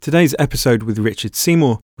Today's episode with Richard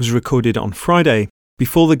Seymour was recorded on Friday,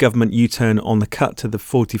 before the government U-turn on the cut to the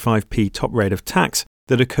 45p top rate of tax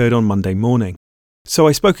that occurred on Monday morning. So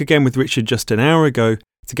I spoke again with Richard just an hour ago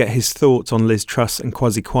to get his thoughts on Liz Truss and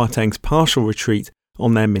Kwasi Kwarteng's partial retreat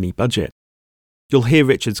on their mini-budget. You'll hear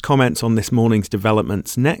Richard's comments on this morning's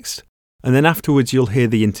developments next, and then afterwards you'll hear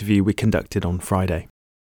the interview we conducted on Friday.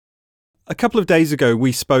 A couple of days ago,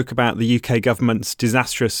 we spoke about the UK government's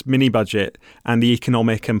disastrous mini-budget and the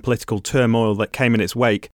economic and political turmoil that came in its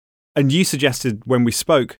wake. And you suggested when we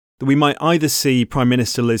spoke that we might either see Prime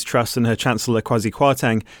Minister Liz Truss and her Chancellor Kwasi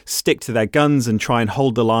Kwarteng stick to their guns and try and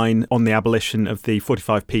hold the line on the abolition of the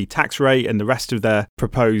 45p tax rate and the rest of their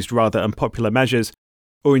proposed rather unpopular measures,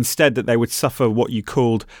 or instead that they would suffer what you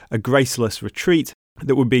called a graceless retreat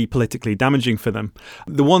that would be politically damaging for them.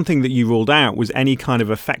 The one thing that you ruled out was any kind of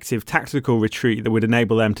effective tactical retreat that would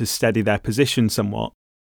enable them to steady their position somewhat.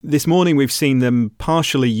 This morning we've seen them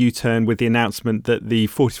partially U-turn with the announcement that the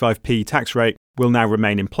 45p tax rate will now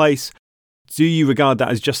remain in place. Do you regard that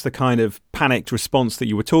as just the kind of panicked response that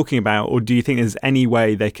you were talking about, or do you think there's any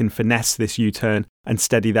way they can finesse this U-turn and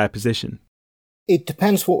steady their position? It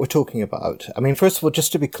depends what we're talking about. I mean, first of all,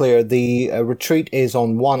 just to be clear, the retreat is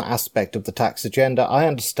on one aspect of the tax agenda. I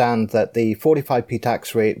understand that the 45p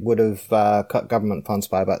tax rate would have cut government funds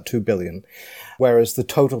by about 2 billion, whereas the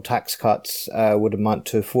total tax cuts would amount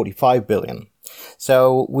to 45 billion.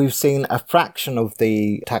 So we've seen a fraction of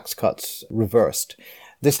the tax cuts reversed.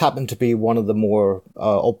 This happened to be one of the more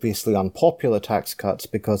obviously unpopular tax cuts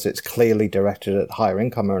because it's clearly directed at higher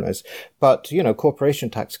income earners. But,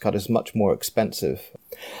 corporation tax cut is much more expensive.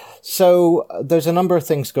 So there's a number of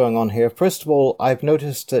things going on here. First of all, I've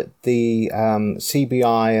noticed that the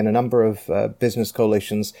CBI and a number of business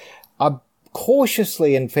coalitions are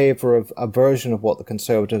cautiously in favour of a version of what the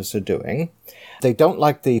Conservatives are doing. They don't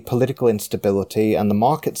like the political instability and the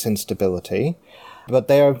market's instability, but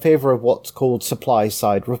they are in favour of what's called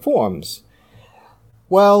supply-side reforms.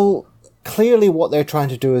 Well, clearly what they're trying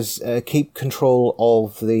to do is keep control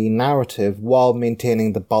of the narrative while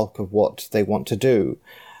maintaining the bulk of what they want to do.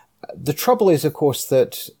 The trouble is, of course,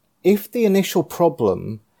 that if the initial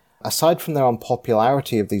problem, aside from their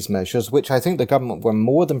unpopularity of these measures, which I think the government were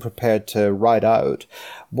more than prepared to ride out,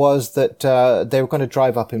 was that they were going to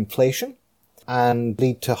drive up inflation and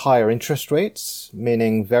lead to higher interest rates,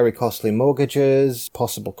 meaning very costly mortgages,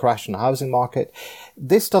 possible crash in the housing market.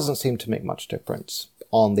 This doesn't seem to make much difference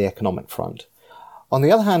on the economic front. On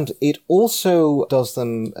the other hand, it also does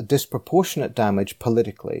them disproportionate damage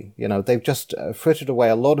politically. They've just frittered away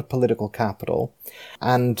a lot of political capital.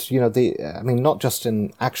 And, not just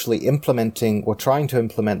in actually implementing or trying to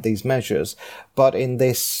implement these measures, but in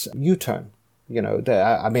this U-turn.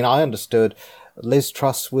 I understood Liz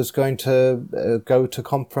Truss was going to go to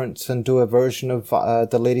conference and do a version of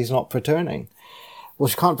The Ladies Not Returning. Well,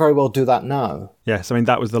 she can't very well do that now. Yes,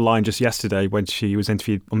 that was the line just yesterday when she was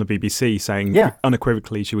interviewed on the BBC saying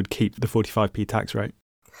unequivocally she would keep the 45p tax rate.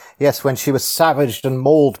 Yes, when she was savaged and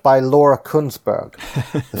mauled by Laura Kuenssberg,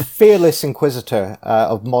 the fearless inquisitor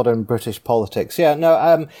of modern British politics.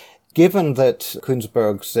 Given that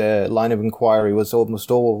Kuenssberg's line of inquiry was almost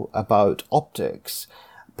all about optics,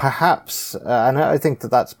 perhaps, and I think that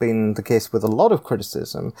that's been the case with a lot of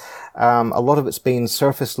criticism, a lot of it's been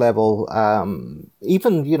surface level,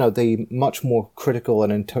 even, the much more critical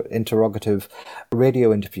and interrogative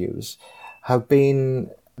radio interviews have been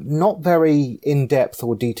not very in-depth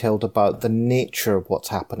or detailed about the nature of what's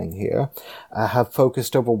happening here, have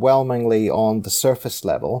focused overwhelmingly on the surface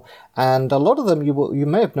level, and a lot of them, you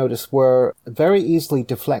may have noticed, were very easily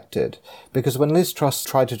deflected, because when Liz Truss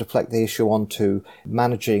tried to deflect the issue onto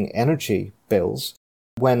managing energy bills,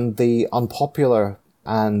 when the unpopular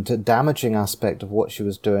and damaging aspect of what she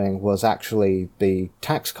was doing was actually the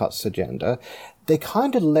tax cuts agenda, they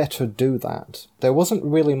kind of let her do that. There wasn't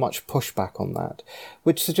really much pushback on that,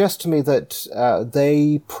 which suggests to me that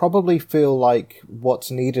they probably feel like what's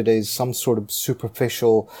needed is some sort of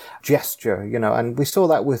superficial gesture, and we saw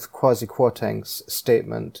that with Kwasi Kwarteng's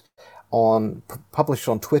statement published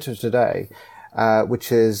on Twitter today,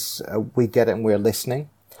 which is, we get it and we're listening.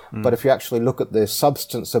 But if you actually look at the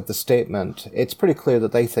substance of the statement, it's pretty clear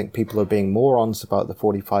that they think people are being morons about the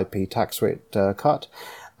 45p tax rate cut,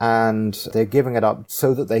 and they're giving it up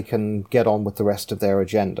so that they can get on with the rest of their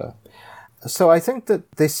agenda. So I think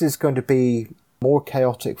that this is going to be more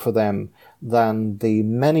chaotic for them than the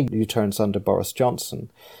many U-turns under Boris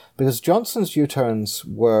Johnson, because Johnson's U-turns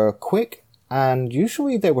were quick and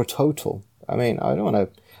usually they were total. I don't want to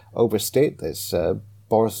overstate this.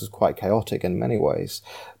 Boris is quite chaotic in many ways.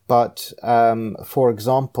 But, for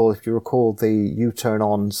example, if you recall the U-turn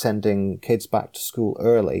on sending kids back to school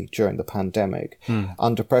early during the pandemic,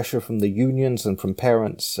 under pressure from the unions and from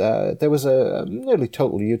parents, there was a nearly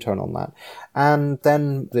total U-turn on that. And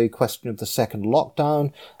then the question of the second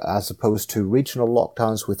lockdown, as opposed to regional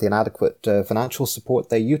lockdowns with inadequate financial support,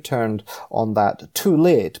 they U-turned on that too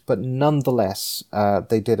late, but nonetheless,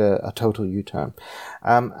 they did a total U-turn.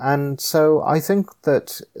 And so I think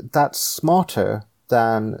that that's smarter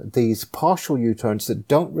than these partial U-turns that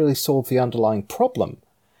don't really solve the underlying problem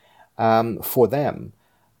for them.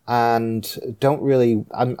 And don't really,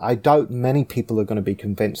 I doubt many people are going to be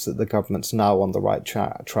convinced that the government's now on the right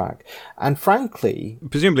track. And frankly...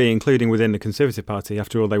 Presumably including within the Conservative Party.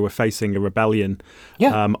 After all, they were facing a rebellion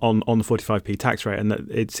on the 45p tax rate, and that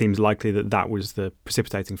it seems likely that was the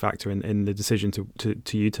precipitating factor in the decision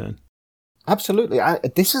to U-turn. Absolutely.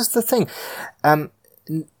 This is the thing.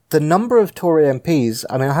 The number of Tory MPs,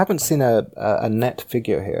 I mean, I haven't seen a net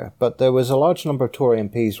figure here, but there was a large number of Tory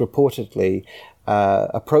MPs reportedly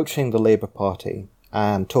approaching the Labour Party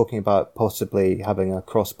and talking about possibly having a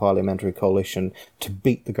cross-parliamentary coalition to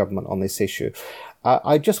beat the government on this issue.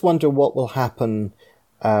 I just wonder what will happen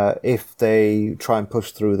if they try and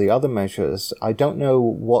push through the other measures. I don't know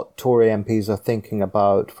what Tory MPs are thinking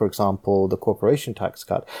about, for example, the corporation tax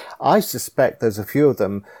cut. I suspect there's a few of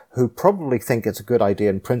them who probably think it's a good idea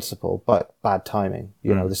in principle, but bad timing.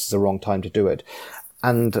 This is the wrong time to do it.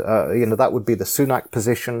 And, that would be the Sunak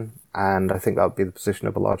position, and I think that would be the position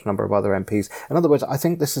of a large number of other MPs. In other words, I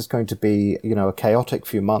think this is going to be, a chaotic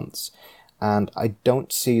few months, and I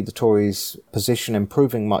don't see the Tories' position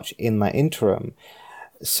improving much in that interim,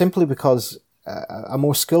 simply because a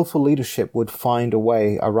more skillful leadership would find a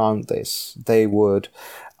way around this. They would,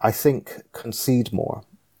 I think, concede more.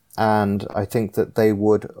 And I think that they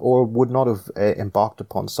would or would not have embarked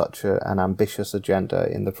upon such an ambitious agenda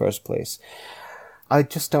in the first place. I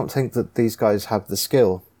just don't think that these guys have the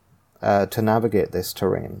skill to navigate this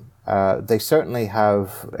terrain. They certainly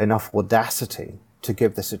have enough audacity to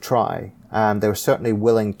give this a try, and they were certainly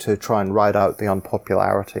willing to try and ride out the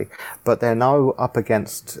unpopularity. But they're now up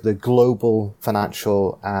against the global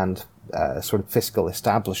financial and sort of fiscal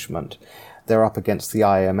establishment. They're up against the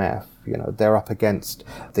IMF. They're up against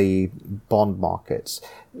the bond markets.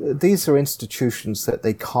 These are institutions that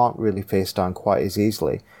they can't really face down quite as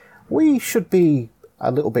easily. We should be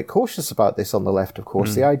a little bit cautious about this on the left, of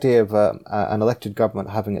course. The idea of an elected government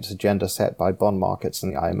having its agenda set by bond markets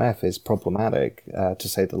and the IMF is problematic, to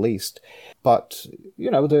say the least. But,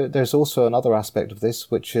 there's also another aspect of this,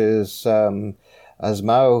 which is, as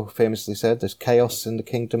Mao famously said, there's chaos in the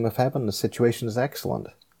kingdom of heaven. The situation is excellent.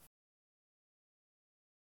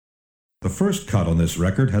 The first cut on this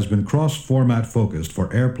record has been cross-format focused for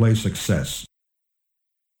airplay success.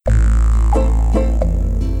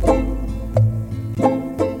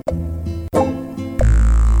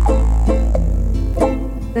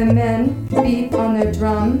 The men beat on their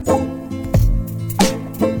drums.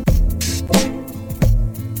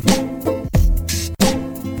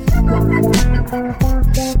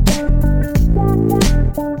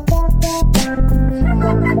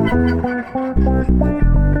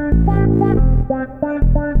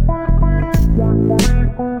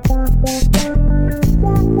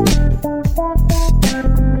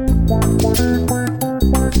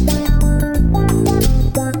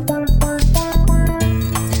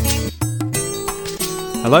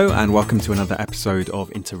 Hello and welcome to another episode of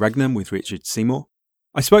Interregnum with Richard Seymour.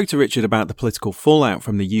 I spoke to Richard about the political fallout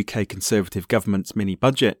from the UK Conservative government's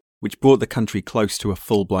mini-budget, which brought the country close to a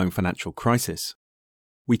full-blown financial crisis.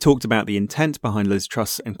 We talked about the intent behind Liz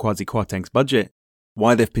Truss and Kwasi Kwarteng's budget,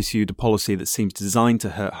 why they've pursued a policy that seems designed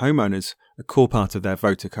to hurt homeowners, a core part of their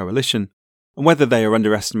voter coalition, and whether they are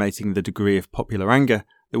underestimating the degree of popular anger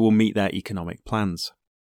that will meet their economic plans.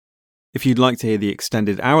 If you'd like to hear the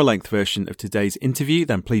extended hour-length version of today's interview,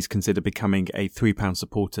 then please consider becoming a £3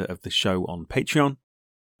 supporter of the show on Patreon.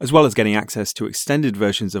 As well as getting access to extended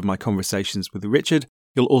versions of my conversations with Richard,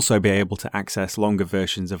 you'll also be able to access longer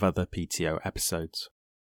versions of other PTO episodes.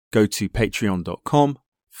 Go to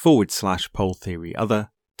patreon.com/polltheoryother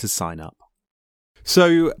to sign up.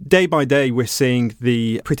 So, day by day, we're seeing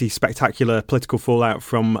the pretty spectacular political fallout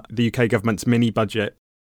from the UK government's mini-budget.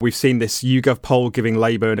 We've seen this YouGov poll giving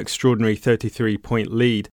Labour an extraordinary 33-point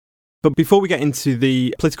lead. But before we get into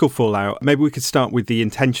the political fallout, maybe we could start with the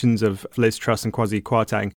intentions of Liz Truss and Kwasi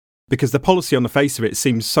Kwarteng, because the policy on the face of it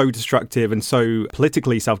seems so destructive and so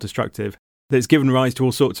politically self-destructive that's given rise to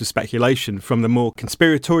all sorts of speculation, from the more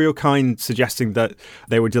conspiratorial kind, suggesting that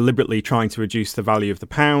they were deliberately trying to reduce the value of the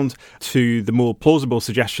pound, to the more plausible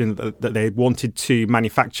suggestion that they wanted to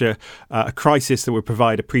manufacture a crisis that would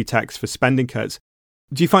provide a pretext for spending cuts.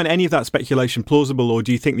 Do you find any of that speculation plausible, or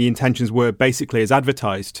do you think the intentions were basically as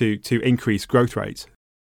advertised to increase growth rates?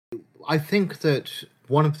 I think that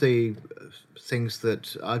one of the things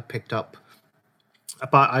that I picked up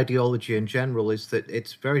about ideology in general is that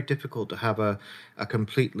it's very difficult to have a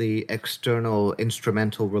completely external,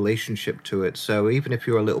 instrumental relationship to it. So even if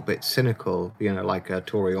you're a little bit cynical, like a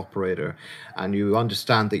Tory operator, and you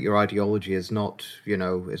understand that your ideology is not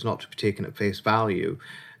to be taken at face value,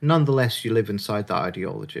 nonetheless you live inside that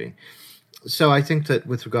ideology. So I think that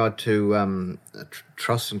with regard to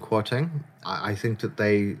Truss and Kwarteng, I think that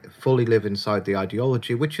they fully live inside the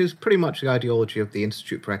ideology, which is pretty much the ideology of the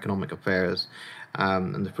Institute for Economic Affairs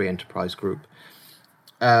and the Free Enterprise Group,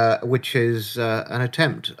 which is an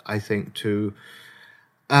attempt, I think, to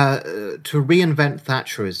reinvent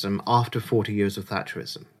Thatcherism after 40 years of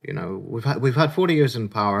Thatcherism. We've had 40 years in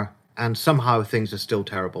power, and somehow things are still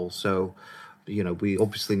terrible. So, we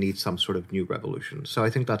obviously need some sort of new revolution. So I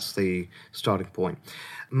think that's the starting point.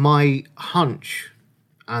 My hunch,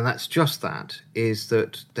 and that's just that, is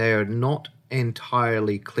that they're not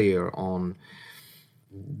entirely clear on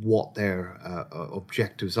what their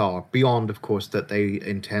objectives are, beyond, of course, that they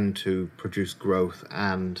intend to produce growth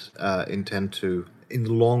and intend to, in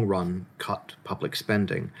the long run, cut public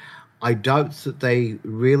spending. I doubt that they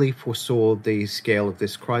really foresaw the scale of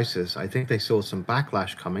this crisis. I think they saw some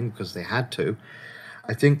backlash coming because they had to.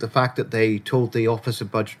 I think the fact that they told the Office of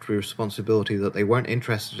Budgetary Responsibility that they weren't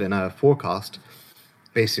interested in a forecast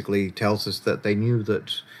basically tells us that they knew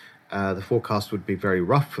that the forecast would be very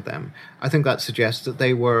rough for them. I think that suggests that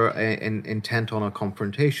they were intent on a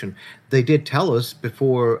confrontation. They did tell us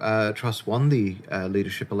before Truss won the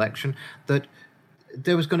leadership election that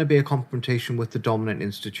there was going to be a confrontation with the dominant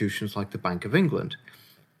institutions like the Bank of England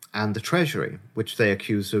and the Treasury, which they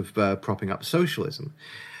accuse of propping up socialism.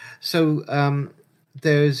 So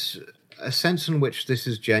there's a sense in which this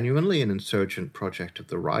is genuinely an insurgent project of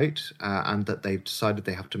the right, and that they've decided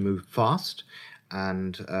they have to move fast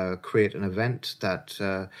and create an event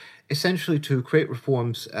that essentially to create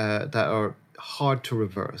reforms that are hard to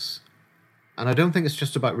reverse. And I don't think it's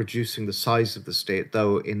just about reducing the size of the state,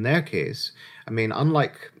 though in their case, I mean,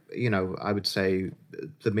 unlike, I would say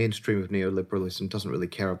the mainstream of neoliberalism doesn't really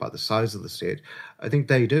care about the size of the state, I think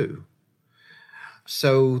they do.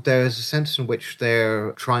 So there's a sense in which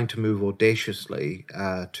they're trying to move audaciously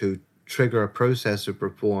to trigger a process of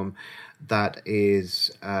reform that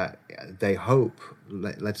is, they hope,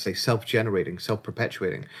 let's say, self-generating,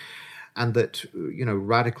 self-perpetuating, and that,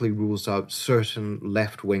 radically rules out certain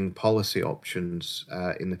left-wing policy options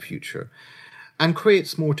in the future, and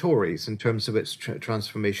creates more Tories in terms of its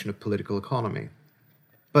transformation of political economy.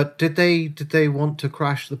 But did they want to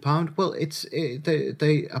crash the pound? Well,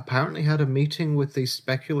 they apparently had a meeting with these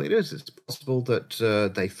speculators. It's possible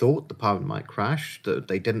that they thought the pound might crash, that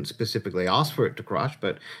they didn't specifically ask for it to crash,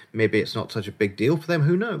 but maybe it's not such a big deal for them.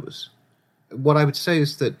 Who knows? What I would say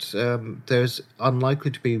is that there's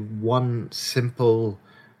unlikely to be one simple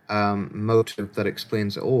motive that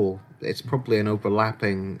explains it all. It's probably an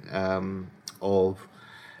overlapping of,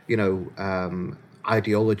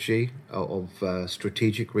 ideology, of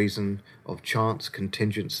strategic reason, of chance,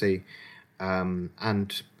 contingency,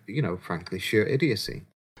 and, frankly, sheer idiocy.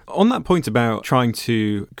 On that point about trying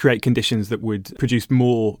to create conditions that would produce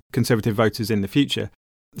more Conservative voters in the future,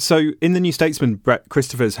 so in the New Statesman, Brett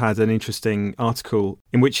Christophers had an interesting article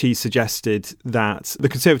in which he suggested that the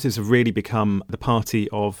Conservatives have really become the party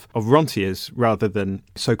of rentiers rather than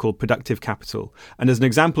so-called productive capital. And as an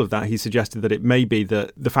example of that, he suggested that it may be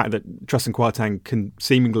that the fact that Truss and Kwarteng can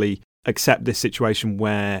seemingly accept this situation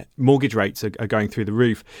where mortgage rates are going through the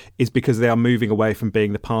roof is because they are moving away from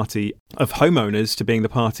being the party of homeowners to being the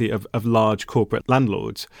party of large corporate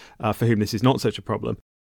landlords, for whom this is not such a problem.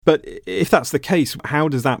 But if that's the case, how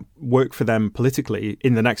does that work for them politically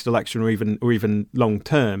in the next election or even long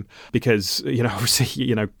term? Because,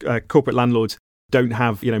 obviously, corporate landlords don't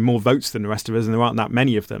have, you know, more votes than the rest of us, and there aren't that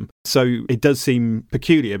many of them. So it does seem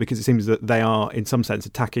peculiar because it seems that they are, in some sense,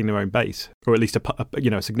 attacking their own base, or at least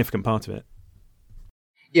a significant part of it.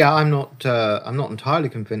 Yeah, I'm not entirely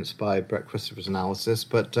convinced by Brett Christopher's analysis,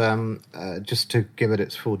 but just to give it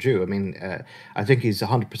its full due, I mean, I think he's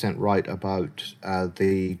 100% right about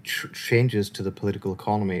the changes to the political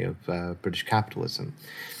economy of British capitalism.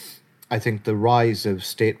 I think the rise of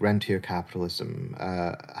state rentier capitalism,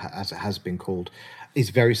 as it has been called, is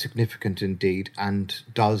very significant indeed, and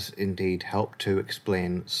does indeed help to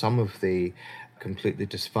explain some of the completely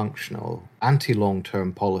dysfunctional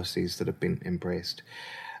anti-long-term policies that have been embraced.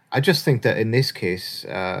 I just think that in this case,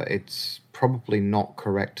 it's probably not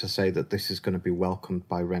correct to say that this is going to be welcomed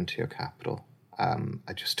by rentier capital.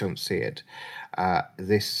 I just don't see it.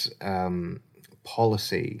 This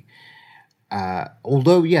policy,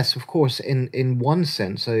 although yes, of course, in one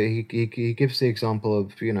sense, he gives the example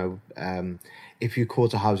of, if you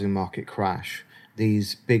cause a housing market crash,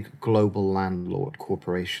 these big global landlord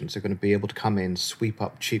corporations are going to be able to come in, sweep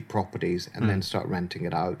up cheap properties, and then start renting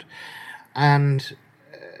it out. And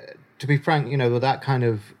to be frank, with that kind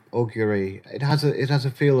of augury, it has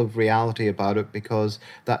a feel of reality about it, because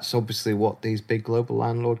that's obviously what these big global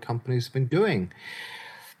landlord companies have been doing.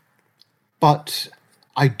 But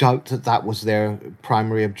I doubt that was their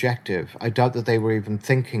primary objective. I doubt that they were even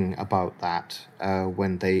thinking about that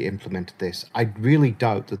when they implemented this. I really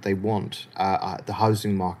doubt that they want the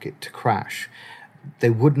housing market to crash. They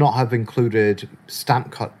would not have included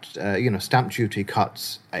stamp duty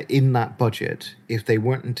cuts in that budget if they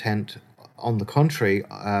weren't intent, on the contrary,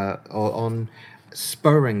 on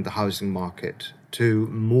spurring the housing market to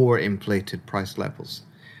more inflated price levels.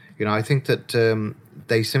 I think that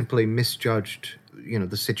they simply misjudged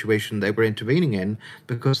the situation they were intervening in,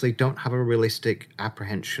 because they don't have a realistic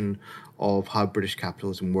apprehension of how British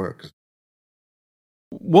capitalism works.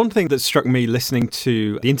 One thing that struck me listening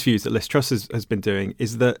to the interviews that Liz Truss has been doing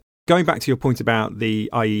is that, going back to your point about the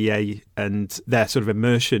IEA and their sort of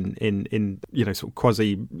immersion in sort of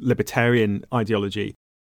quasi-libertarian ideology,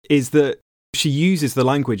 is that she uses the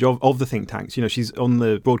language of the think tanks. She's on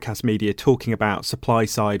the broadcast media talking about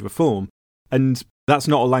supply-side reform, and that's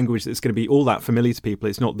not a language that's going to be all that familiar to people.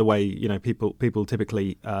 It's not the way people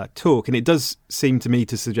typically talk, and it does seem to me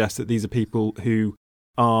to suggest that these are people who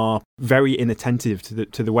are very inattentive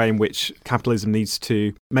to the way in which capitalism needs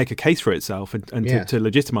to make a case for itself and to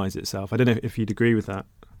legitimize itself. I don't know if you'd agree with that.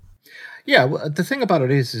 Yeah, well, the thing about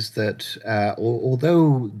it is that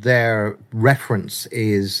although their reference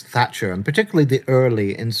is Thatcher, and particularly the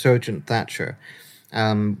early insurgent Thatcher,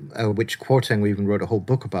 which Kwarteng even wrote a whole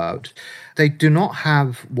book about, they do not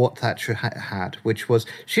have what Thatcher had, which was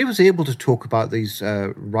she was able to talk about these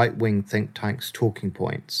right-wing think tanks' talking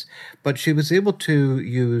points, but she was able to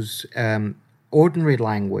use ordinary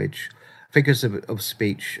language, figures of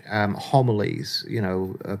speech, homilies,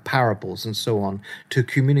 parables and so on, to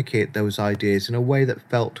communicate those ideas in a way that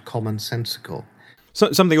felt commonsensical.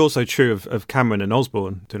 So, something also true of Cameron and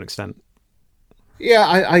Osborne to an extent. Yeah,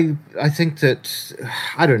 I think that,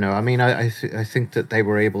 I don't know. I mean, I think that they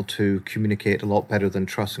were able to communicate a lot better than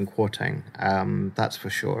Truss and Kwarteng. That's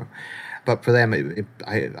for sure. But for them,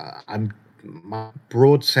 my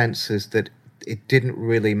broad sense is that it didn't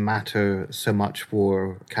really matter so much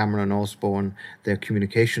for Cameron and Osborne, their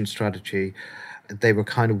communication strategy. They were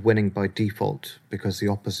kind of winning by default because the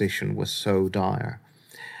opposition was so dire.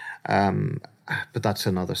 But that's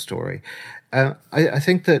another story. I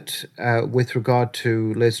think that with regard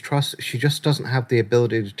to Liz Truss, she just doesn't have the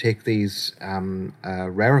ability to take these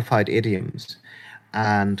rarefied idioms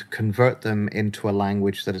and convert them into a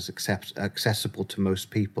language that is accessible to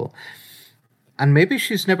most people. And maybe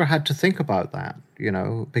she's never had to think about that,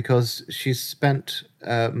 because she's spent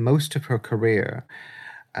most of her career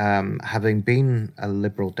having been a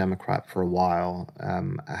Liberal Democrat for a while,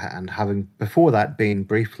 and having before that been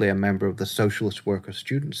briefly a member of the Socialist Worker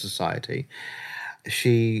Student Society.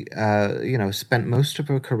 She, spent most of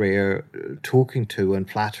her career talking to and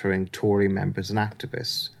flattering Tory members and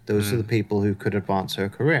activists. Those are the people who could advance her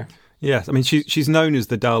career. Yes, I mean she's known as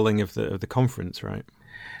the darling of the conference, right?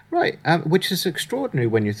 Right, which is extraordinary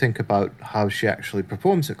when you think about how she actually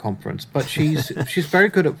performs at conference. But she's very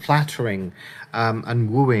good at flattering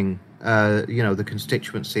and wooing, the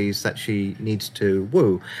constituencies that she needs to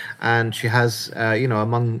woo. And she has,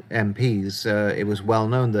 among MPs, it was well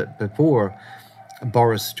known that before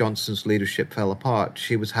Boris Johnson's leadership fell apart,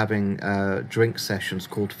 she was having drink sessions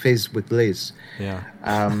called Fizz with Liz. Yeah.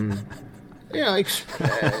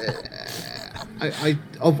 I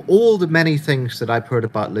of all the many things that I've heard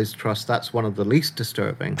about Liz Truss, that's one of the least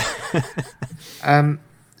disturbing.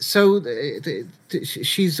 So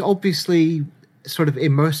she's obviously sort of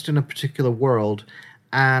immersed in a particular world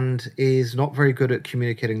and is not very good at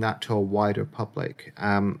communicating that to a wider public.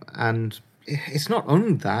 And it's not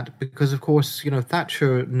only that, because, of course,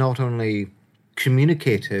 Thatcher not only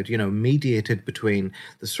communicated, mediated between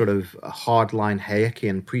the sort of hardline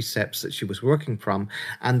Hayekian precepts that she was working from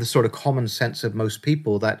and the sort of common sense of most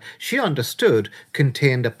people that she understood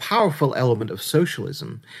contained a powerful element of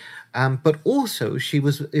socialism. But also she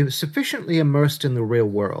was sufficiently immersed in the real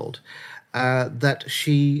world that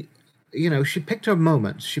she picked her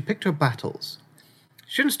moments, she picked her battles.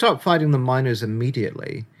 She didn't start fighting the miners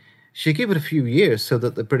immediately. She gave it a few years so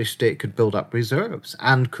that the British state could build up reserves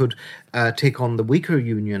and could take on the weaker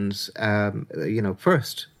unions,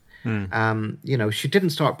 first. She didn't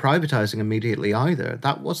start privatizing immediately either.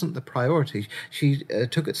 That wasn't the priority. She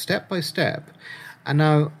took it step by step. And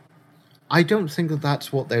now, I don't think that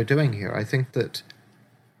that's what they're doing here. I think that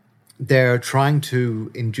they're trying to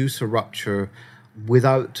induce a rupture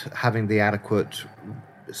without having the adequate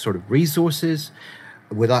sort of resources,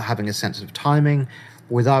 without having a sense of timing,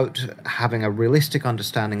 without having a realistic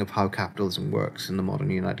understanding of how capitalism works in the modern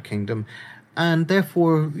United Kingdom. And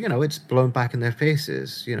therefore, it's blown back in their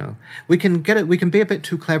faces. We can be a bit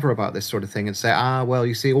too clever about this sort of thing and say, well,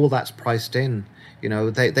 you see, all that's priced in.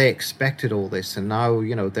 They expected all this, and now,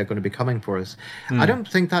 they're going to be coming for us. I don't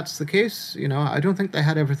think that's the case. I don't think they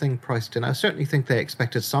had everything priced in. I certainly think they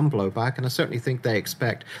expected some blowback, and I certainly think they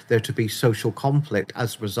expect there to be social conflict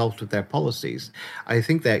as a result of their policies. I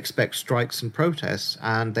think they expect strikes and protests,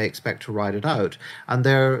 and they expect to ride it out. And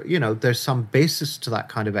there's some basis to that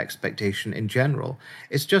kind of expectation in general.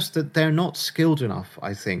 It's just that they're not skilled enough,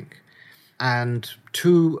 I think, and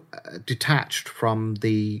too detached from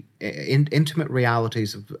the intimate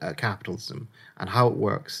realities of capitalism and how it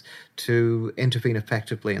works to intervene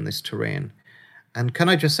effectively in this terrain. And can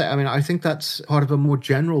I just say, I think that's part of a more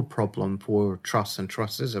general problem for Truss and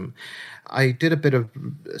Trussism. I did a bit of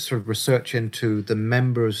sort of research into the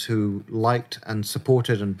members who liked and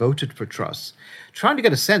supported and voted for Truss, trying to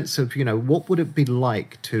get a sense of, what would it be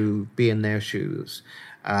like to be in their shoes.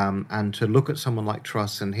 And to look at someone like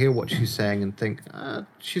Truss and hear what she's saying and think,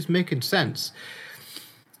 she's making sense.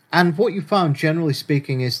 And what you found, generally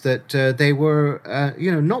speaking, is that they were,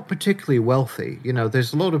 not particularly wealthy.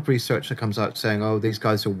 There's a lot of research that comes out saying, these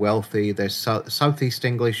guys are wealthy. They're Southeast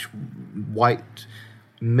English, white,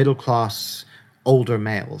 middle-class, older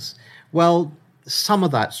males. Well, some of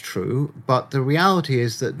that's true, but the reality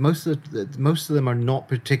is that most of them are not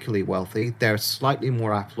particularly wealthy. They're slightly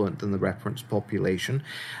more affluent than the reference population.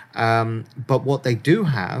 But what they do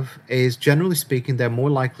have is, generally speaking, they're more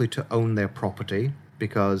likely to own their property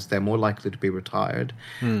because they're more likely to be retired.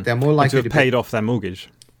 They're more likely to have paid off their mortgage.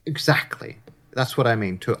 Exactly. That's what I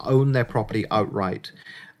mean, to own their property outright.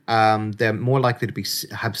 They're more likely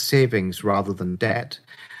to have savings rather than debt.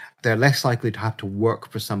 They're less likely to have to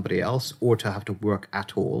work for somebody else or to have to work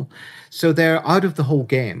at all. So they're out of the whole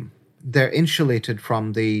game. They're insulated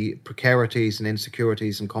from the precarities and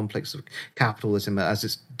insecurities and conflicts of capitalism as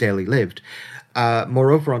it's daily lived.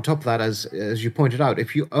 Moreover, on top of that, as you pointed out,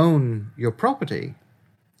 if you own your property,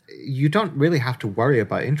 you don't really have to worry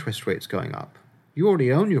about interest rates going up. You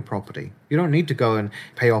already own your property. You don't need to go and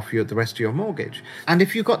pay off the rest of your mortgage. And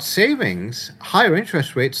if you've got savings, higher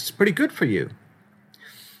interest rates is pretty good for you.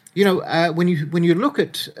 When you look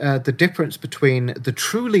at the difference between the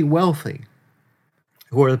truly wealthy,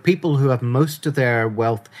 who are the people who have most of their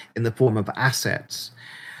wealth in the form of assets,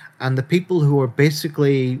 and the people who are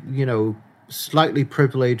basically, slightly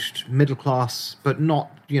privileged, middle class, but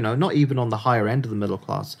not even on the higher end of the middle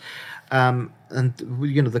class, and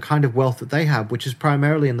the kind of wealth that they have, which is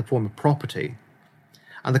primarily in the form of property.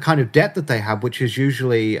 And the kind of debt that they have, which is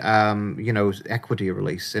usually, equity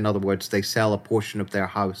release. In other words, they sell a portion of their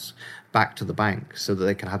house back to the bank so that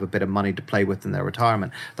they can have a bit of money to play with in their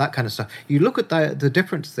retirement. That kind of stuff. You look at the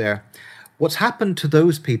difference there. What's happened to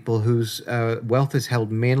those people whose wealth is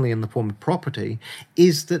held mainly in the form of property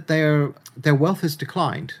is that their wealth has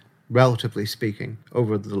declined, relatively speaking,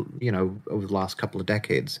 over the last couple of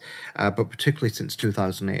decades, but particularly since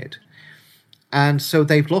 2008. And so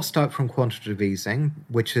they've lost out from quantitative easing,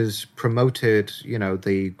 which has promoted,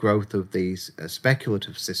 the growth of the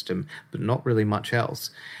speculative system, but not really much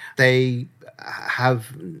else. They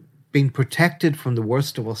have been protected from the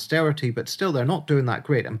worst of austerity, but still they're not doing that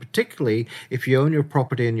great. And particularly if you own your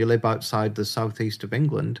property and you live outside the southeast of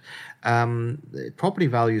England, property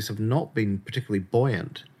values have not been particularly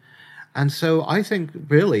buoyant. And so I think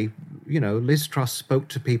really, Liz Truss spoke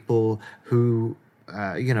to people who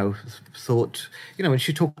thought, when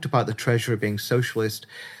she talked about the Treasury being socialist,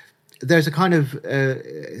 there's a kind of,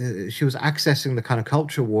 she was accessing the kind of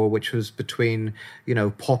culture war which was between,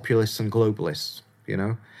 populists and globalists,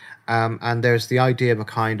 And there's the idea of a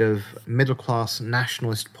kind of middle-class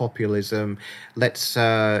nationalist populism. Let's,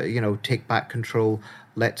 take back control.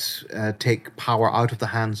 Let's take power out of the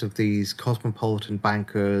hands of these cosmopolitan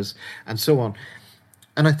bankers and so on.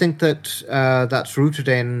 And I think that that's rooted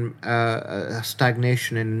in a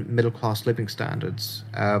stagnation in middle-class living standards.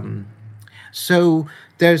 So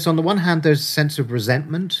there's, on the one hand, there's a sense of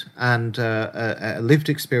resentment and a lived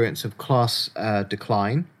experience of class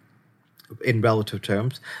decline in relative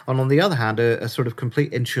terms, and on the other hand, a sort of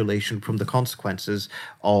complete insulation from the consequences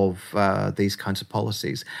of these kinds of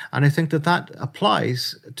policies. And I think that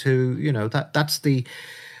applies to, that's the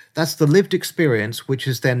lived experience, which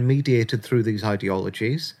is then mediated through these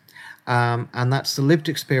ideologies, and that's the lived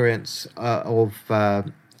experience of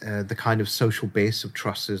the kind of social base of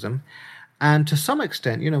Trussism. And to some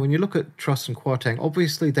extent, when you look at Truss and Kwarteng,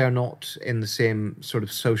 obviously they're not in the same sort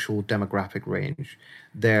of social demographic range.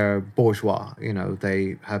 They're bourgeois,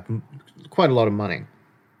 they have quite a lot of money.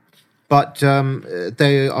 But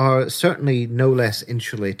they are certainly no less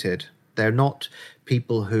insulated. They're not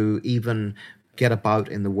people who even get about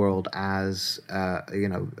in the world as,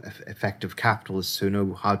 effective capitalists who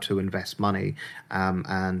know how to invest money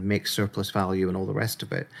and make surplus value and all the rest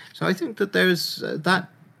of it. So I think that there's that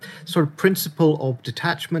sort of principle of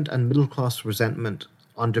detachment and middle-class resentment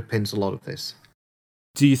underpins a lot of this.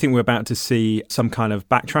 Do you think we're about to see some kind of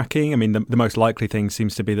backtracking? I mean, the most likely thing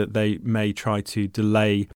seems to be that they may try to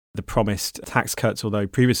delay the promised tax cuts, although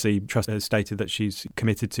previously Truss has stated that she's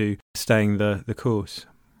committed to staying the course.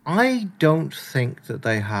 I don't think that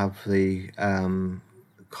they have the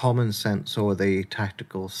common sense or the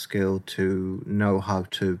tactical skill to know how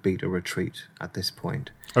to beat a retreat at this point.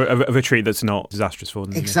 A retreat that's not disastrous for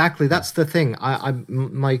them. Exactly, that's the thing.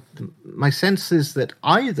 My sense is that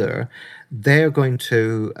either they're going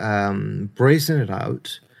to brazen it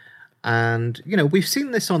out, and we've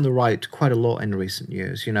seen this on the right quite a lot in recent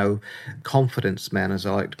years. Confidence men, as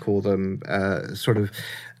I like to call them, sort of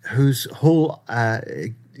whose whole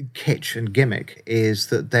kitsch and gimmick is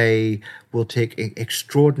that they will take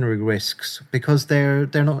extraordinary risks because they're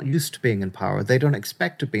not used to being in power. They don't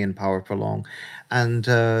expect to be in power for long, and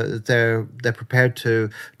they're prepared to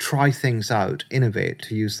try things out, innovate,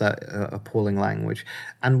 to use that appalling language.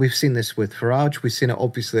 And we've seen this with Farage. We've seen it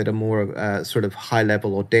obviously at a more sort of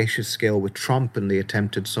high-level, audacious scale with Trump and the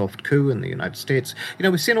attempted soft coup in the United States.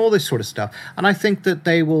 We've seen all this sort of stuff, and I think that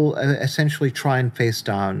they will essentially try and face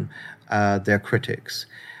down their critics.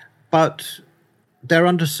 But they're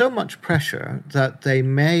under so much pressure that they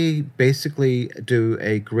may basically do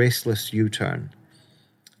a graceless U-turn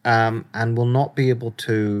and will not be able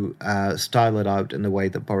to style it out in the way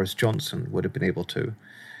that Boris Johnson would have been able to.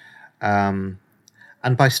 And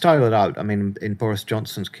by style it out, I mean, in Boris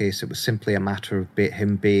Johnson's case, it was simply a matter of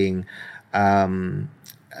him being,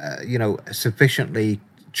 sufficiently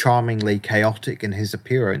charmingly chaotic in his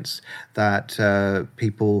appearance that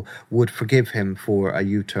people would forgive him for a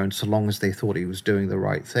U-turn so long as they thought he was doing the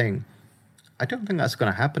right thing. I don't think that's going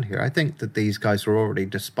to happen here. I think that these guys are already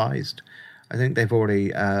despised. I think they've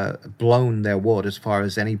already blown their wad as far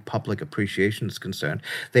as any public appreciation is concerned.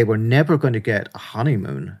 They were never going to get a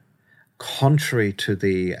honeymoon, contrary to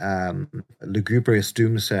the lugubrious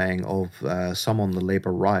doomsaying of some on the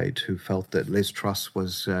Labour right who felt that Liz Truss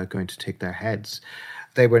was going to take their heads.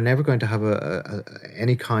 They were never going to have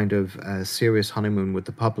any kind of serious honeymoon with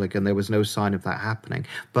the public, and there was no sign of that happening.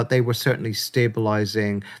 But they were certainly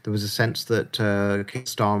stabilizing. There was a sense that Keir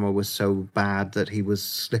Starmer was so bad that he was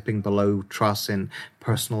slipping below Truss in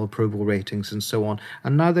personal approval ratings and so on.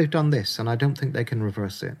 And now they've done this, and I don't think they can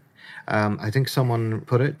reverse it. I think someone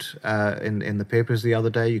put it in the papers the other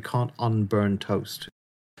day, you can't unburn toast.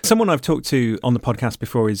 Someone I've talked to on the podcast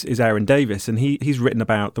before is Aaron Davis, and he's written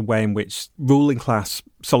about the way in which ruling class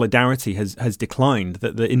solidarity has declined,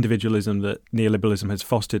 that the individualism that neoliberalism has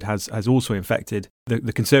fostered has also infected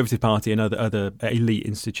the Conservative Party and other elite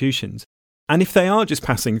institutions. And if they are just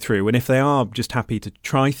passing through, and if they are just happy to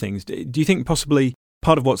try things, do you think possibly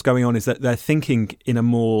part of what's going on is that they're thinking in a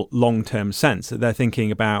more long-term sense, that they're thinking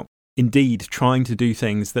about indeed trying to do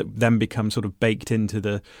things that then become sort of baked into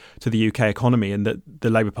the UK economy, and that the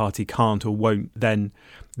Labour Party can't or won't then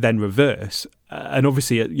reverse. And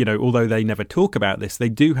obviously, although they never talk about this, they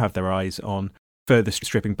do have their eyes on further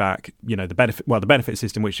stripping back, the benefit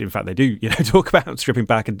system, which in fact they do, talk about stripping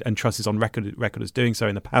back, and Truss is on record as doing so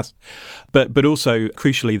in the past. But also,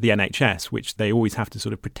 crucially, the NHS, which they always have to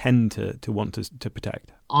sort of pretend to want to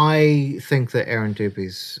protect. I think that Aaron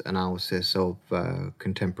Davies' analysis of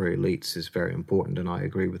contemporary elites is very important, and I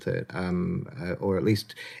agree with it, or at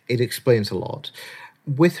least it explains a lot.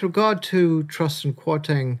 With regard to Truss and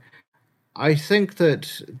Kwarteng, I think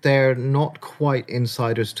that they're not quite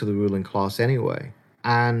insiders to the ruling class anyway.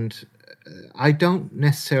 And I don't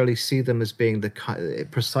necessarily see them as being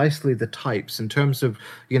precisely the types in terms of,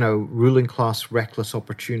 ruling class reckless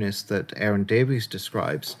opportunists that Aaron Davies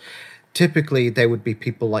describes. Typically, they would be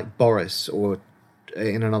people like Boris or,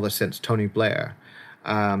 in another sense, Tony Blair.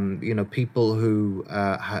 People who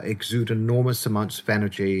exude enormous amounts of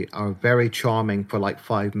energy, are very charming for like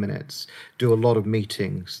 5 minutes, do a lot of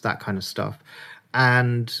meetings, that kind of stuff.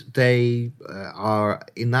 And they are,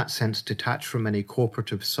 in that sense, detached from any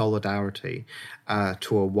corporative solidarity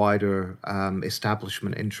to a wider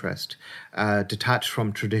establishment interest, detached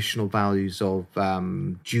from traditional values of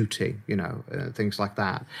duty, things like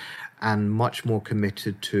that, and much more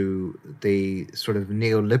committed to the sort of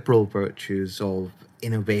neoliberal virtues of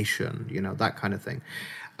innovation, that kind of thing.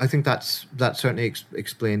 I think that certainly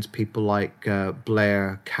explains people like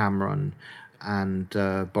Blair, Cameron, and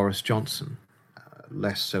Boris Johnson.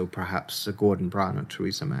 Less so, perhaps, Gordon Brown and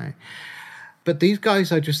Theresa May. But these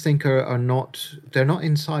guys, I just think, they're not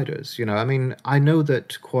insiders. I mean, I know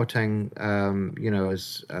that Kwarteng,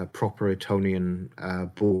 is a proper Etonian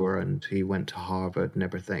boor, and he went to Harvard and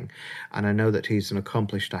everything. And I know that he's an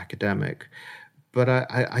accomplished academic. But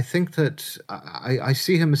I think that I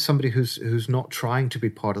see him as somebody who's not trying to be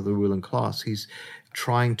part of the ruling class. He's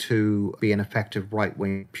trying to be an effective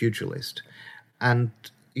right-wing pugilist. And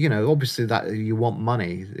obviously that you want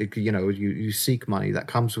money, you seek money, that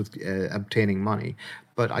comes with obtaining money.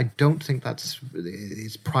 But I don't think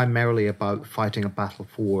it's primarily about fighting a battle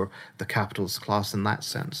for the capitalist class in that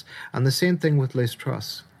sense. And the same thing with Liz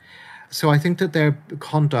Truss. So I think that their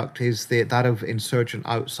conduct is that of insurgent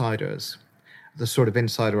outsiders, the sort of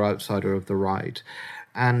insider-outsider of the right.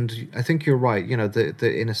 And I think you're right,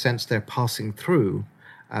 in a sense they're passing through,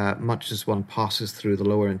 much as one passes through the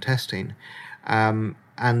lower intestine.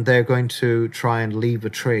 And they're going to try and leave a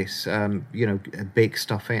trace, bake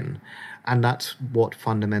stuff in. And that's what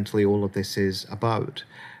fundamentally all of this is about.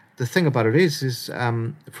 The thing about it is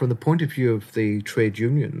from the point of view of the trade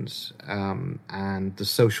unions and the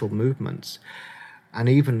social movements, and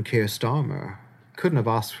even Keir Starmer couldn't have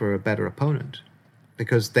asked for a better opponent,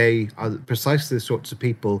 because they are precisely the sorts of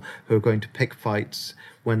people who are going to pick fights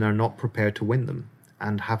when they're not prepared to win them,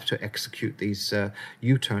 and have to execute these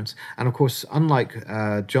U-turns. And of course, unlike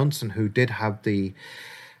Johnson, who did have the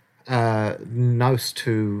nous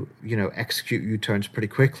to, execute U-turns pretty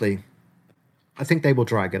quickly, I think they will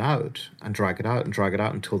drag it out and drag it out and drag it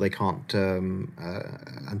out until they can't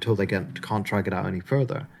can't drag it out any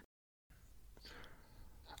further.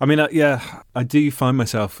 I mean, I do find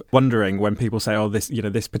myself wondering when people say, "Oh,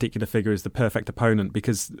 this particular figure is the perfect opponent,"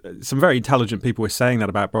 because some very intelligent people were saying that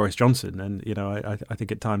about Boris Johnson, and I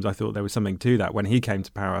think at times I thought there was something to that when he came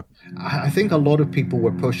to power. I think a lot of people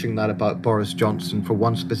were pushing that about Boris Johnson for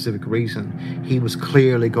one specific reason: he was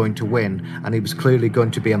clearly going to win, and he was clearly going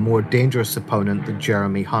to be a more dangerous opponent than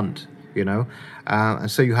Jeremy Hunt.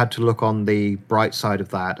 And so you had to look on the bright side of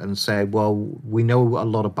that and say, well, we know a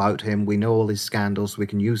lot about him, we know all his scandals, we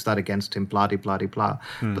can use that against him, blah, blah, blah, blah.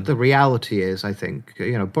 But the reality is, I think,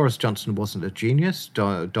 Boris Johnson wasn't a genius,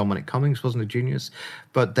 Dominic Cummings wasn't a genius,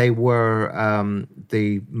 but they were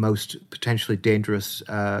the most potentially dangerous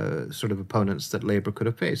sort of opponents that Labour could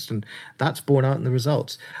have faced, and that's borne out in the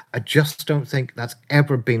results. I just don't think that's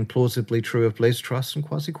ever been plausibly true of Liz Truss and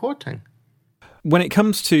Kwasi Kwarteng. When it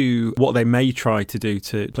comes to what they may try to do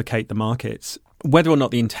to placate the markets, whether or not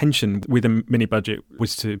the intention with a mini budget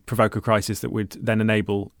was to provoke a crisis that would then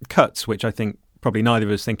enable cuts, which I think probably neither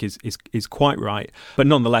of us think is quite right. But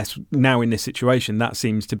nonetheless, now in this situation, that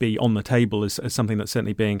seems to be on the table as something that's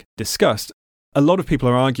certainly being discussed. A lot of people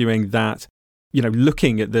are arguing that,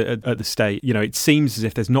 looking at the state, it seems as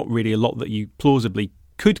if there's not really a lot that you plausibly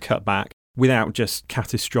could cut back without just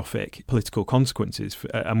catastrophic political consequences.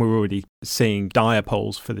 And we're already seeing dire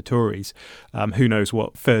polls for the Tories. Who knows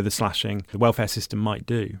what further slashing the welfare system might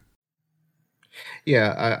do.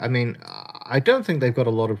 Yeah, I mean, I don't think they've got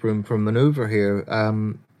a lot of room for manoeuvre here.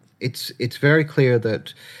 It's very clear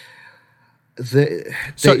that...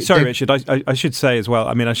 Sorry, Richard, I should say as well,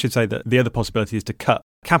 I should say that the other possibility is to cut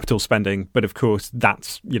capital spending, but of course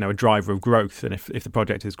that's, a driver of growth, and if the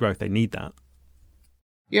project is growth, they need that.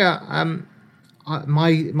 Yeah,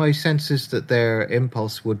 my sense is that their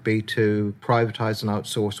impulse would be to privatise and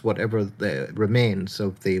outsource whatever remains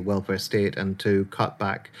of the welfare state and to cut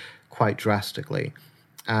back quite drastically.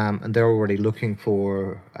 And they're already looking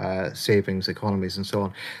for savings, economies and so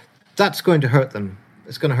on. That's going to hurt them.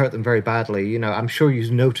 It's going to hurt them very badly. I'm sure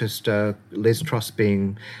you've noticed Liz Truss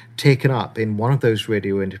being taken up in one of those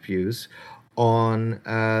radio interviews on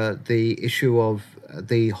the issue of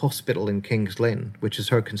the hospital in King's Lynn, which is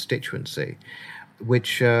her constituency,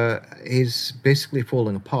 which is basically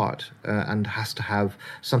falling apart and has to have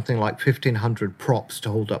something like 1,500 props to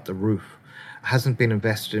hold up the roof. Hasn't been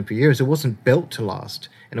invested in for years. It wasn't built to last,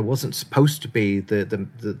 and it wasn't supposed to be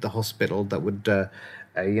the hospital that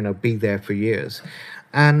would be there for years.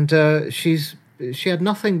 And she had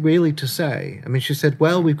nothing really to say. I mean, she said,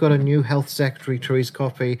 well, we've got a new health secretary, Therese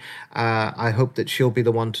Coffey. I hope that she'll be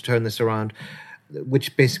the one to turn this around,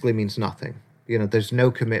 which basically means nothing. There's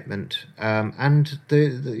no commitment. And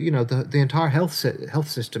the entire health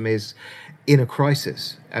system is in a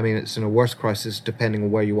crisis. I mean, it's in a worse crisis depending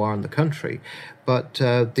on where you are in the country. But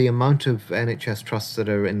the amount of NHS trusts that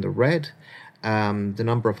are in the red, the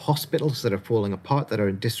number of hospitals that are falling apart, that are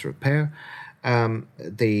in disrepair,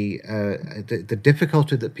 the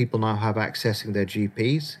difficulty that people now have accessing their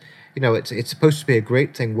GPs. It's supposed to be a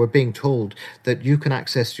great thing. We're being told that you can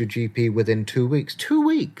access your GP within 2 weeks. 2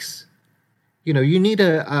 weeks! You need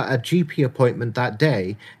a GP appointment that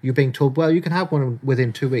day. You're being told, well, you can have one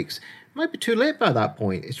within 2 weeks. It might be too late by that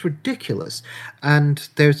point. It's ridiculous. And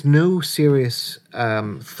there's no serious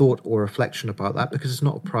thought or reflection about that because it's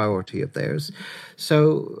not a priority of theirs.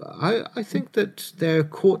 So I think that they're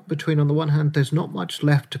caught between, on the one hand, there's not much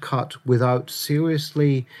left to cut without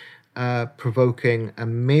seriously provoking a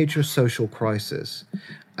major social crisis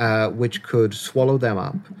which could swallow them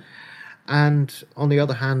up. And on the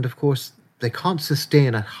other hand, of course, they can't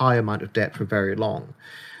sustain a high amount of debt for very long.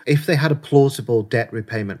 If they had a plausible debt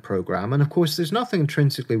repayment program, and of course there's nothing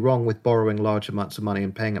intrinsically wrong with borrowing large amounts of money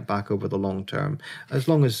and paying it back over the long term, as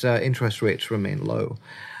long as interest rates remain low.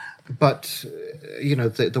 But,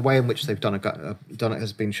 the way in which they've done it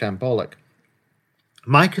has been shambolic.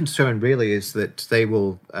 My concern really is that they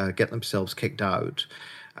will get themselves kicked out,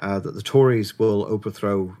 that the Tories will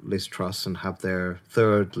overthrow Liz Truss and have their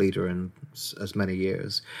third leader in as many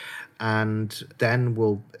years. And then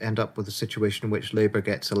we'll end up with a situation in which Labour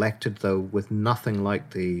gets elected, though, with nothing like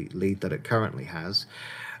the lead that it currently has,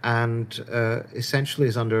 and essentially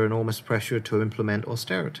is under enormous pressure to implement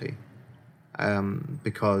austerity.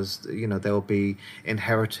 Because, they'll be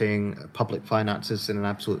inheriting public finances in an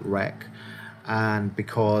absolute wreck, and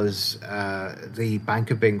because the Bank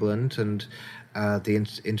of England and the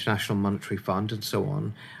International Monetary Fund and so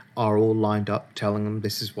on are all lined up telling them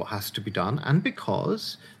this is what has to be done, and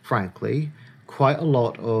because, frankly, quite a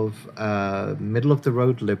lot of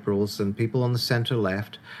middle-of-the-road liberals and people on the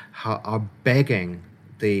centre-left are begging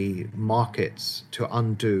the markets to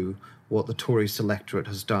undo what the Tory electorate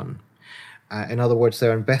has done. In other words,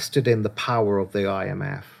 they're invested in the power of the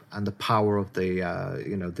IMF and the power of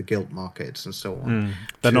the gilt markets and so on.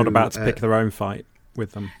 They're not about to pick their own fight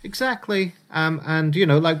with them. Exactly. And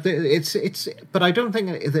but I don't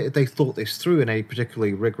think they thought this through in a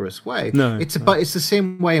particularly rigorous way. No. It's the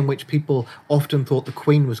same way in which people often thought the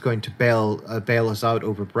Queen was going to bail us out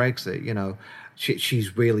over Brexit.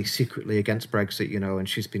 She's really secretly against Brexit, and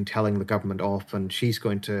she's been telling the government off and she's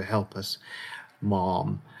going to help us,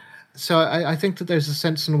 Mom. So I think that there's a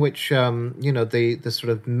sense in which, the sort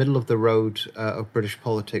of middle of the road of British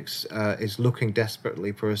politics is looking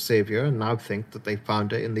desperately for a saviour, and now think that they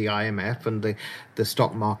found it in the IMF and the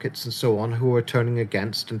stock markets and so on, who are turning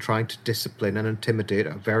against and trying to discipline and intimidate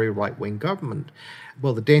a very right-wing government.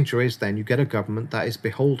 Well, the danger is then you get a government that is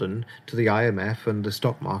beholden to the IMF and the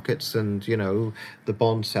stock markets and, the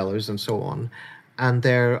bond sellers and so on. And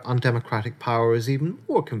their undemocratic power is even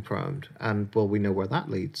more confirmed. And, well, we know where that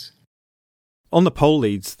leads. On the poll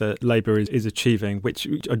leads that Labour is achieving, which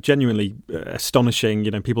are genuinely astonishing,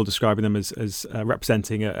 people describing them as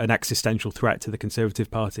representing an existential threat to the Conservative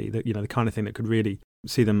Party, that the kind of thing that could really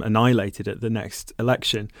see them annihilated at the next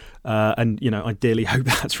election. And ideally hope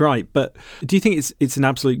that's right. But do you think it's an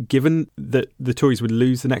absolute given that the Tories would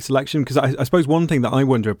lose the next election? Because I suppose one thing that I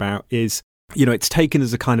wonder about is, it's taken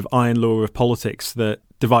as a kind of iron law of politics that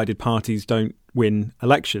divided parties don't win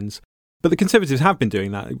elections. But the Conservatives have been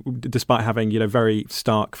doing that, despite having, very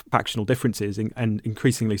stark factional differences and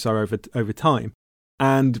increasingly so over time.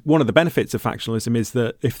 And one of the benefits of factionalism is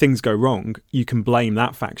that if things go wrong, you can blame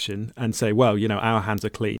that faction and say, well, our hands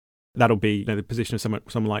are clean. That'll be the position of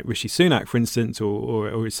someone like Rishi Sunak, for instance,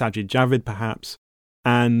 or Sajid Javid, perhaps.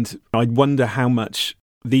 And I wonder how much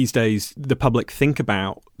these days the public think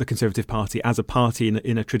about the Conservative Party as a party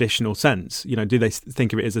in a traditional sense. Do they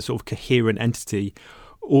think of it as a sort of coherent entity,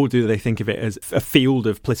 or do they think of it as a field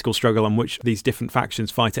of political struggle on which these different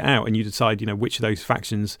factions fight it out, and you decide, which of those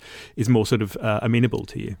factions is more sort of amenable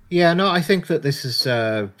to you? Yeah, no, I think that this is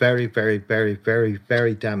very, very, very, very,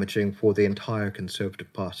 very damaging for the entire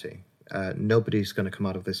Conservative Party. nobody's going to come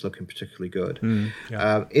out of this looking particularly good.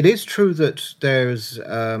 Yeah. It is true that there's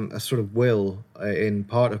a sort of will in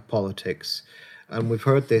part of politics, and we've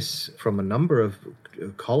heard this from a number of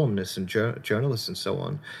columnists and journalists and so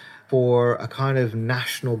on, for a kind of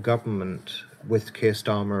national government with Keir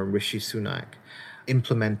Starmer and Rishi Sunak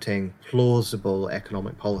implementing plausible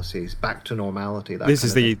economic policies back to normality. This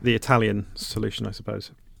is the Italian solution, I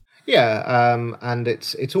suppose. Yeah, and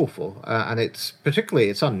it's awful, and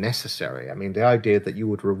it's unnecessary. I mean, the idea that you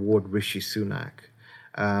would reward Rishi Sunak,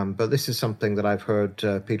 but this is something that I've heard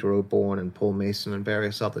Peter O'Born and Paul Mason and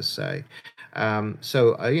various others say.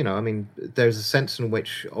 There's a sense in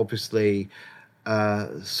which obviously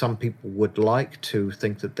some people would like to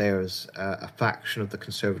think that there's a faction of the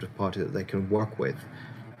Conservative Party that they can work with.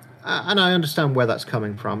 And I understand where that's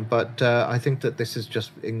coming from, but I think that this has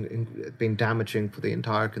just been damaging for the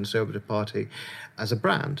entire Conservative Party as a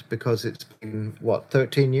brand, because it's been,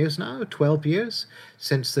 13 years now, 12 years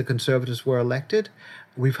since the Conservatives were elected.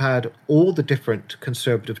 We've had all the different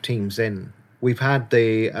Conservative teams in. We've had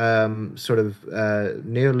the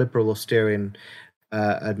neoliberal Austerian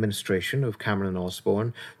administration of Cameron and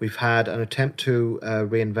Osborne. We've had an attempt to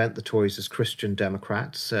reinvent the Tories as Christian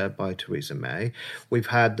Democrats by Theresa May. We've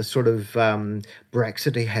had the sort of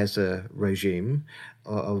Brexit-Heza regime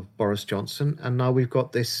of Boris Johnson, and now we've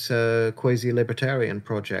got this quasi-libertarian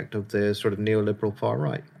project of the sort of neoliberal far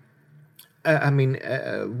right.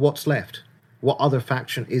 What's left? What other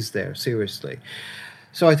faction is there, seriously?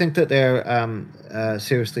 So I think that they're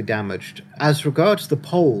seriously damaged. As regards the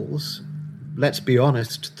polls, let's be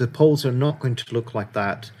honest, the polls are not going to look like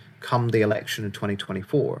that come the election in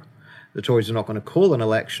 2024. The Tories are not going to call an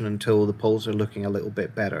election until the polls are looking a little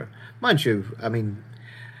bit better. Mind you, let me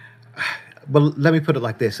put it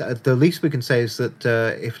like this. The least we can say is that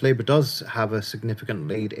if Labour does have a significant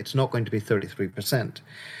lead, it's not going to be 33%.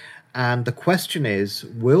 And the question is,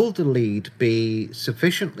 will the lead be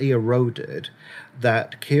sufficiently eroded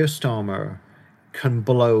that Keir Starmer can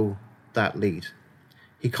blow that lead?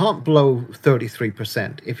 He can't blow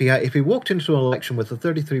 33%. If he walked into an election with a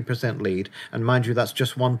 33% lead, and mind you, that's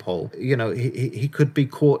just one poll, he could be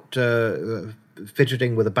caught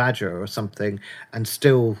fidgeting with a badger or something and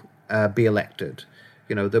still be elected.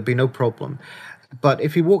 There'll be no problem. But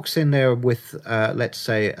if he walks in there with, let's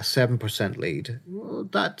say, a 7% lead, well,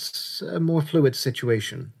 that's a more fluid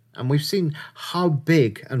situation. And we've seen how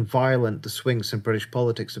big and violent the swings in British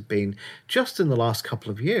politics have been just in the last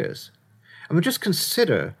couple of years. I mean, just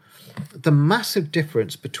consider the massive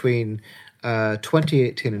difference between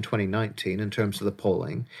 2018 and 2019 in terms of the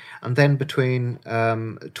polling, and then between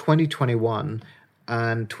 2021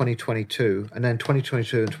 and 2022, and then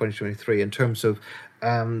 2022 and 2023 in terms of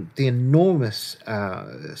the enormous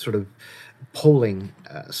sort of polling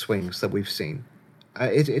swings that we've seen.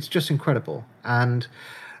 It's just incredible. And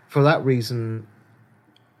for that reason,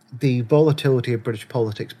 the volatility of British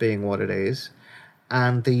politics being what it is,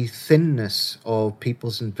 and the thinness of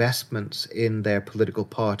people's investments in their political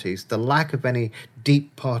parties, the lack of any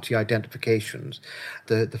deep party identifications,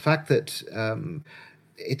 the fact that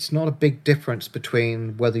it's not a big difference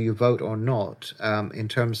between whether you vote or not, in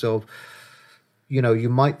terms of, you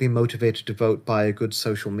might be motivated to vote by a good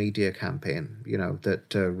social media campaign,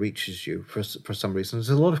 that reaches you for some reason. There's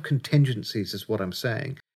a lot of contingencies, is what I'm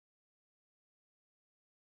saying.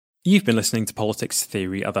 You've been listening to Politics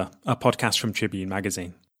Theory Other, a podcast from Tribune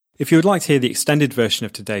Magazine. If you would like to hear the extended version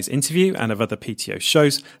of today's interview and of other PTO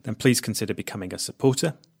shows, then please consider becoming a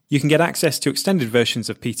supporter. You can get access to extended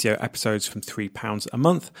versions of PTO episodes from £3 a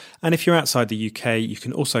month, and if you're outside the UK, you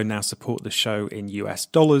can also now support the show in US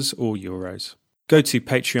dollars or euros. Go to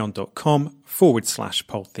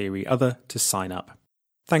patreon.com/Poll Theory Other to sign up.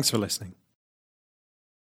 Thanks for listening.